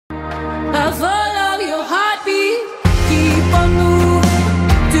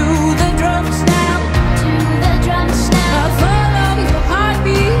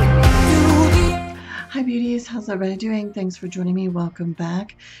beauties, how's everybody doing? Thanks for joining me. Welcome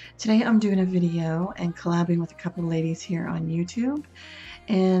back. Today I'm doing a video and collabing with a couple of ladies here on YouTube,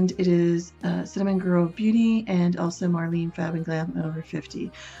 and it is Cinnamon Girl Beauty and also Marlene Fab and Glam over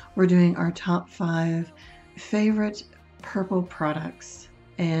 50. We're doing our top 5 favorite purple products,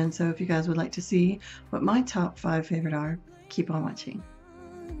 and so if you guys would like to see what my top 5 favorite are, keep on watching.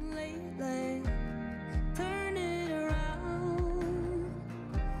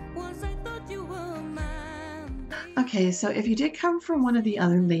 Okay, so if you did come from one of the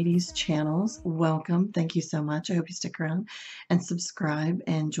other ladies' channels, welcome. Thank you so much. I hope you stick around and subscribe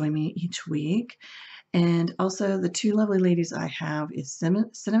and join me each week. And also the two lovely ladies I have is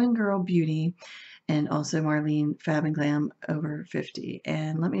Cinnamon Girl Beauty and also Marlene Fab and Glam over 50.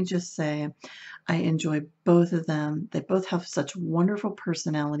 And let me just say, I enjoy both of them. They both have such wonderful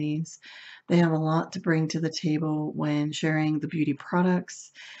personalities. They have a lot to bring to the table when sharing the beauty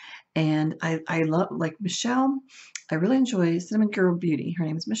products. And I love, like Michelle, I really enjoy Cinnamon Girl Beauty. Her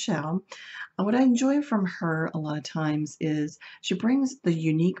name is Michelle. And what I enjoy from her a lot of times is she brings the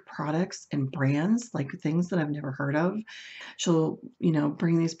unique products and brands, like things that I've never heard of. She'll,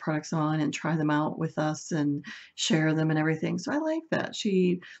 bring these products on and try them out with us and share them and everything. So I like that.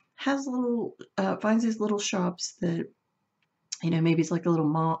 She has finds these little shops that, maybe it's like a little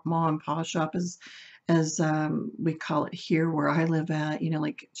ma and pa shop as we call it here where I live at,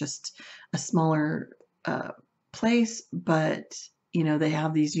 like just a smaller place, but they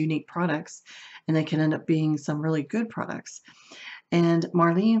have these unique products and they can end up being some really good products. And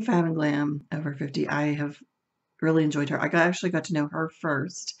Marlene Fab and Glam over 50, I have really enjoyed her. I actually got to know her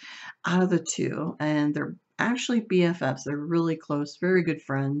first out of the two, and they're actually BFFs. They're really close, very good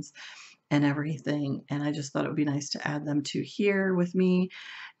friends and everything. And I just thought it would be nice to add them to here with me.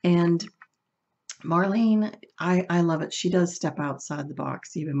 And Marlene, I love it. She does step outside the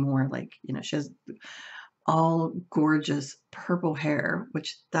box even more. Like, she has all gorgeous purple hair,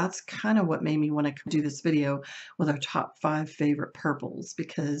 which that's kind of what made me want to do this video with our top 5 favorite purples,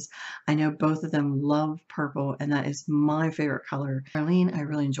 because I know both of them love purple and that is my favorite color. Marlene, I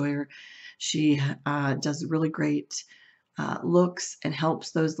really enjoy her. She does really great looks and helps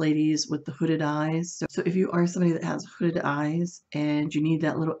those ladies with the hooded eyes. So if you are somebody that has hooded eyes and you need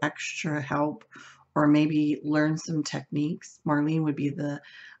that little extra help or maybe learn some techniques, Marlene would be the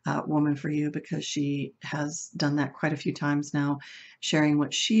woman for you, because she has done that quite a few times now, sharing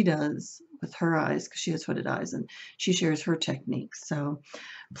what she does with her eyes, because she has hooded eyes and she shares her techniques. So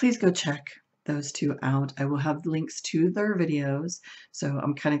please go check those two out. I will have links to their videos, so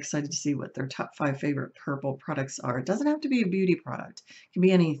I'm kind of excited to see what their top 5 favorite purple products are. It doesn't have to be a beauty product, it can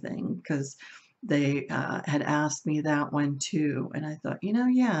be anything, because they had asked me that one too, and I thought,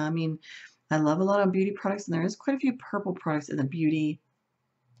 yeah, I mean, I love a lot of beauty products, and there is quite a few purple products in the beauty,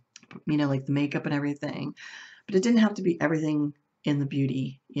 like the makeup and everything, but it didn't have to be everything in the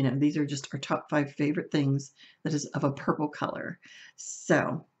beauty. These are just our top 5 favorite things that is of a purple color.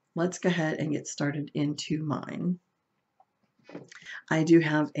 So let's go ahead and get started into mine. I do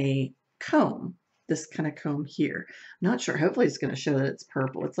have a comb, this kind of comb here. I'm not sure, hopefully it's going to show that it's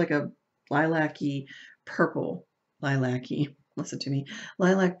purple. It's like a lilac-y purple, lilac-y, listen to me,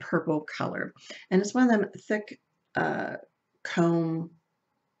 lilac purple color. And it's one of them thick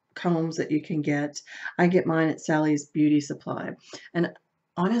combs that you can get. I get mine at Sally's Beauty Supply. And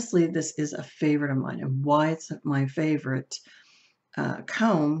honestly, this is a favorite of mine. And why it's my favorite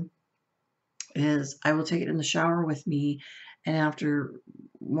comb is I will take it in the shower with me, and after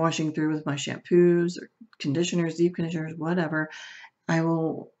washing through with my shampoos or conditioners, deep conditioners, whatever, I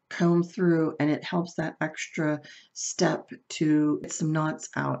will comb through, and it helps that extra step to get some knots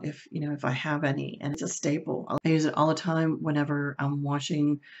out if I have any. And it's a staple. I use it all the time whenever I'm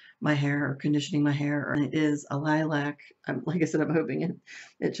washing my hair or conditioning my hair, and it is a lilac. Like I said, I'm hoping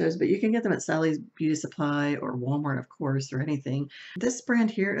it shows, but you can get them at Sally's Beauty Supply or Walmart, of course, or anything. This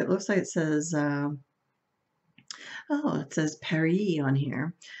brand here, it looks like it says it says Paris on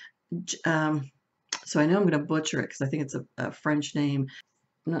here. So I know I'm going to butcher it because I think it's a French name.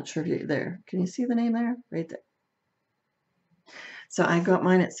 I'm not sure if you're there. Can you see the name there? Right there. So I got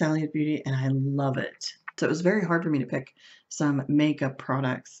mine at Sally's Beauty, and I love it. So it was very hard for me to pick some makeup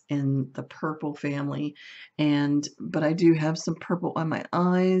products in the purple family, but I do have some purple on my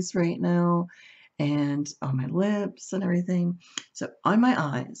eyes right now and on my lips and everything. So on my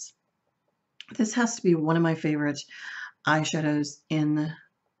eyes, this has to be one of my favorite eyeshadows in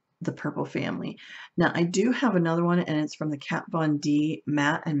the purple family. Now I do have another one, and it's from the Kat Von D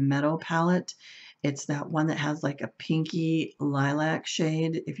Matte and Metal palette. It's that one that has like a pinky lilac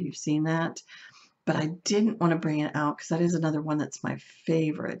shade, if you've seen that. But I didn't want to bring it out because that is another one that's my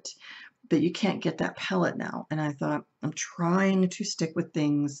favorite. but you can't get that palette now. And I thought, I'm trying to stick with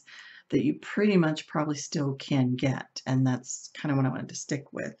things that you pretty much probably still can get, and that's kind of what I wanted to stick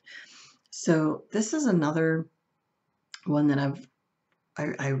with. So this is another one that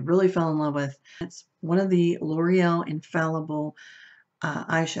I really fell in love with. It's one of the L'Oreal Infallible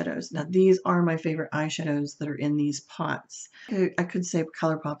eyeshadows. Now these are my favorite eyeshadows that are in these pots. I could say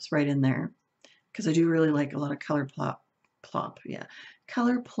Color Pop's right in there because I do really like a lot of Color Plop, yeah,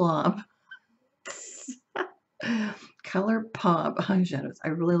 Color Plop. Color Pop eyeshadows. I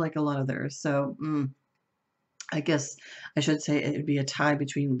really like a lot of theirs. So I guess I should say it would be a tie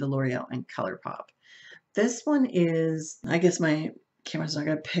between the L'Oreal and Color Pop. This one is, I guess my camera's not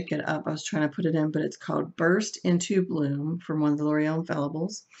going to pick it up. I was trying to put it in, but it's called Burst Into Bloom from one of the L'Oreal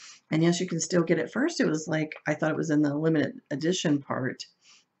Infallibles. And yes, you can still get it. First, it was like, I thought it was in the limited edition part,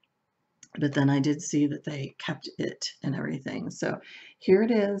 but then I did see that they kept it and everything. So here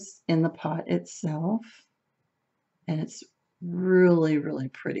it is in the pot itself. And it's really, really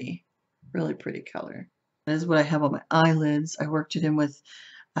pretty color. That is what I have on my eyelids. I worked it in with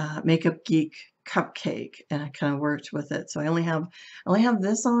Makeup Geek Cupcake, and I kind of worked with it. So I only have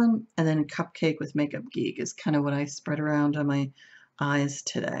this on, and then Cupcake with Makeup Geek is kind of what I spread around on my eyes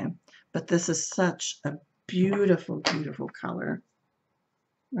today. But this is such a beautiful, beautiful color.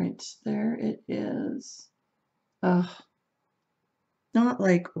 Right there it is. Oh, not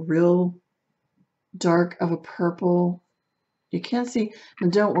like real dark of a purple. You can't see,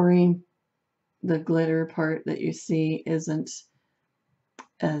 but don't worry, the glitter part that you see isn't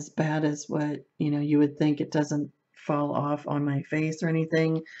as bad as what you would think. It doesn't fall off on my face or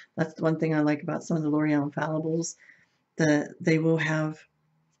anything. That's the one thing I like about some of the L'Oreal Infallibles, that they will have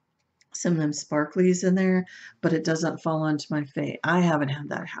some of them sparklies in there, but it doesn't fall onto my face. I haven't had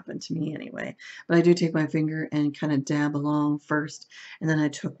that happen to me anyway, but I do take my finger and kind of dab along first, and then I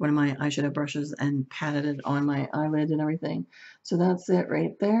took one of my eyeshadow brushes and patted it on my eyelid and everything. So that's it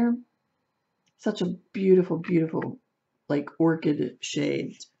right there. Such a beautiful, beautiful, like orchid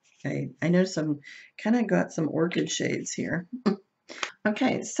shade. Okay, I noticed I'm kind of got some orchid shades here.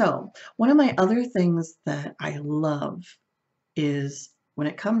 Okay, so one of my other things that I love is when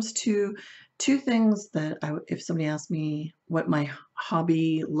it comes to two things that if somebody asked me what my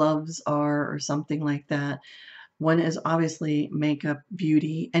hobby loves are or something like that, one is obviously makeup,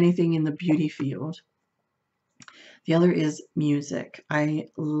 beauty, anything in the beauty field. The other is music. I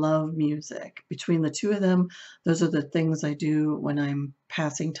love music. Between the two of them, those are the things I do when I'm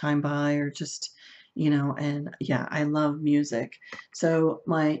passing time by or just, and yeah, I love music. So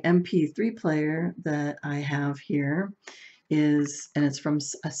my MP3 player that I have here and it's from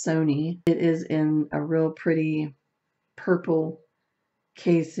a Sony. It is in a real pretty purple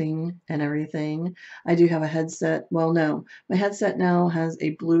casing and everything. I do have a headset. Well, no, my headset now has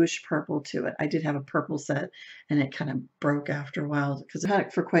a bluish purple to it. I did have a purple set and it kind of broke after a while because I've had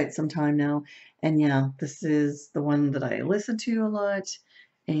it for quite some time now. And yeah, this is the one that I listen to a lot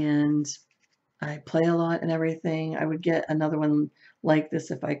and I play a lot and everything. I would get another one like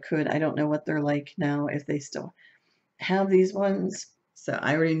this if I could. I don't know what they're like now, if they still have these ones. So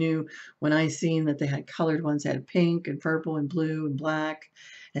I already knew when I seen that they had colored ones. They had pink and purple and blue and black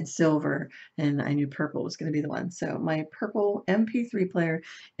and silver, and I knew purple was going to be the one. So my purple MP3 player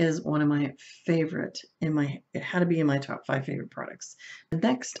is one of my favorite it had to be in my top 5 favorite products. The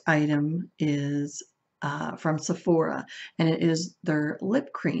next item is from Sephora, and it is their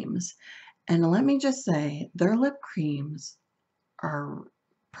lip creams. And let me just say, their lip creams are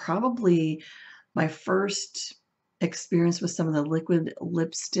probably my first experience with some of the liquid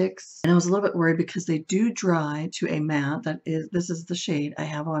lipsticks, and I was a little bit worried because they do dry to a matte. This is the shade I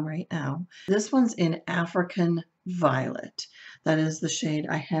have on right now. This one's in African Violet. That is the shade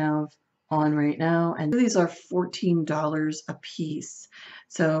I have on right now, and these are $14 a piece,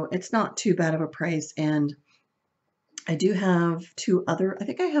 so it's not too bad of a price. And I do have I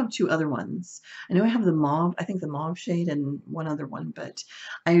think I have 2 other ones. I know I have the mauve, I think the mauve shade and one other one, but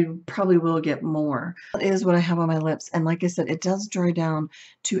I probably will get more. That is what I have on my lips, and like I said, it does dry down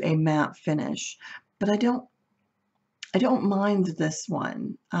to a matte finish, but I don't mind this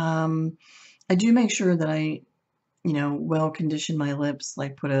one. I do make sure that I, well condition my lips,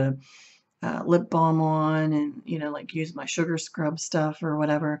 like put a lip balm on and, like use my sugar scrub stuff or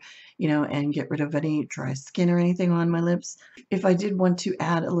whatever, and get rid of any dry skin or anything on my lips. If I did want to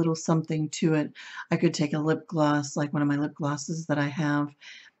add a little something to it, I could take a lip gloss, like one of my lip glosses that I have,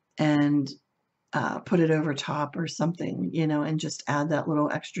 and put it over top or something, and just add that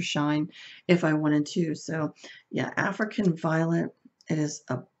little extra shine if I wanted to. So yeah, African Violet, it is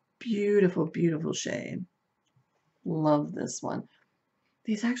a beautiful, beautiful shade. Love this one.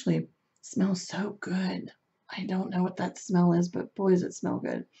 These actually, Smells so good. I don't know what that smell is, but boy, does it smell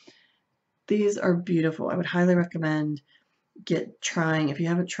good. These are beautiful. I would highly recommend trying. If you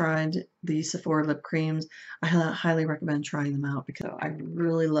haven't tried the Sephora lip creams, I highly recommend trying them out because I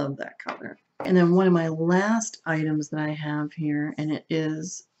really love that color. And then one of my last items that I have here, and it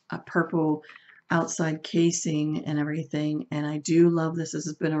is a purple outside casing and everything, and I do love this. This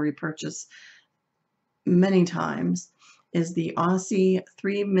has been a repurchase many times, is the Aussie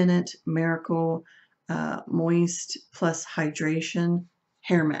 3-Minute Miracle Moist Plus Hydration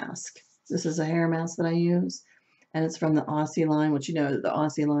Hair Mask. This is a hair mask that I use, and it's from the Aussie line, which you know, the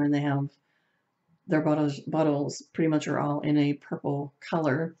Aussie line, they have their bottles pretty much are all in a purple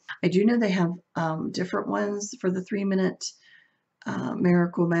color. I do know they have different ones for the 3-minute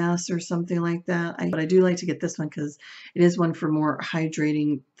Miracle Mask or something like that. But I do like to get this one because it is one for more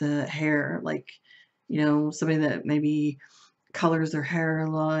hydrating the hair, like, you know, somebody that maybe colors their hair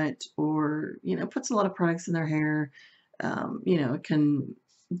a lot, or, you know, puts a lot of products in their hair. You know, it can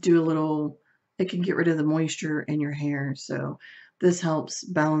do a little, it can get rid of the moisture in your hair. So this helps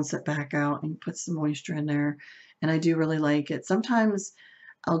balance it back out and put some moisture in there. And I do really like it. Sometimes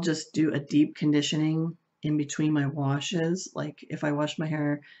I'll just do a deep conditioning in between my washes. Like if I wash my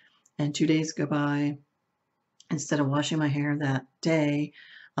hair and 2 days go by, instead of washing my hair that day,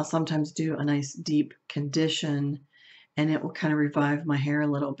 I'll sometimes do a nice deep condition, and it will kind of revive my hair a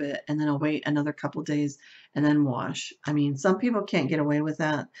little bit, and then I'll wait another couple days and then wash. I mean, some people can't get away with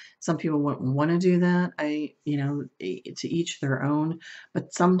that. Some people wouldn't want to do that. You know, to each their own,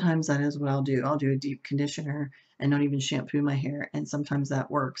 but sometimes that is what I'll do. I'll do a deep conditioner and not even shampoo my hair, and sometimes that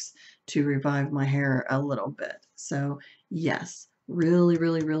works to revive my hair a little bit. So yes, really,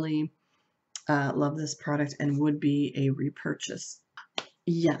 really, really love this product and would be a repurchase.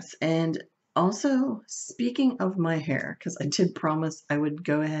 Yes, and also speaking of my hair, because I did promise I would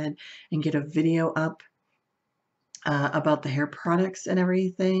go ahead and get a video up about the hair products and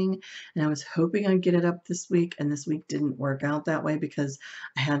everything, and I was hoping I'd get it up this week, and this week didn't work out that way because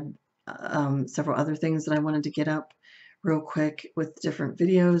I had several other things that I wanted to get up real quick with different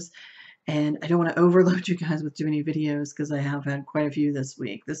videos, and I don't want to overload you guys with too many videos because I have had quite a few this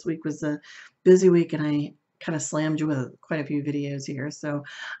week. This week was a busy week, and I kind of slammed you with quite a few videos here, so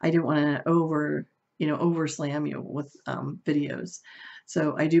I didn't want to over slam you with videos.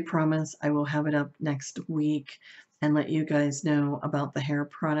 So I do promise I will have it up next week and let you guys know about the hair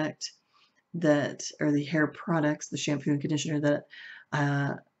product or the hair products, the shampoo and conditioner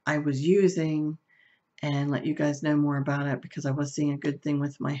that I was using, and let you guys know more about it because I was seeing a good thing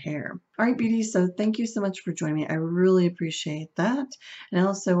with my hair. All right, beauties, so thank you so much for joining me. I really appreciate that. And I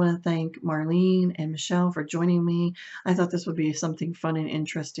also want to thank Marlene and Michelle for joining me. I thought this would be something fun and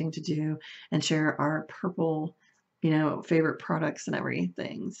interesting to do and share our purple, you know, favorite products and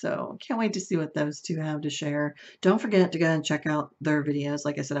everything. So can't wait to see what those two have to share. Don't forget to go and check out their videos.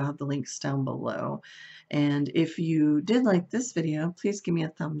 Like I said, I'll have the links down below. And if you did like this video, please give me a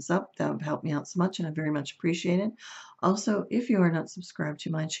thumbs up. That would help me out so much, and I very much appreciate it. Also, if you are not subscribed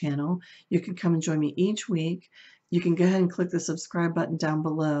to my channel, you can come and join me each week. You can go ahead and click the subscribe button down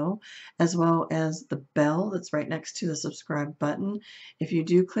below, as well as the bell that's right next to the subscribe button. If you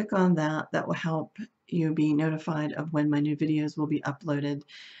do click on that, that will help you be notified of when my new videos will be uploaded,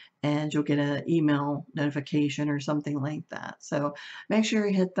 and you'll get an email notification or something like that. So make sure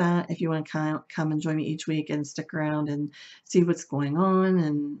you hit that if you want to come and join me each week and stick around and see what's going on,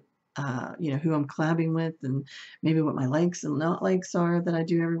 and you know, who I'm collabing with, and maybe what my likes and not likes are that I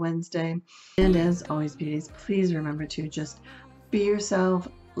do every Wednesday. And as always, beauties, please remember to just be yourself,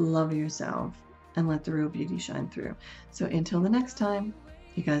 love yourself, and let the real beauty shine through. So until the next time,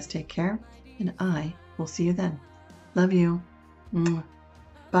 you guys take care, and I will see you then. Love you.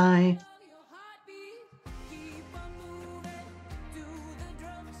 Bye.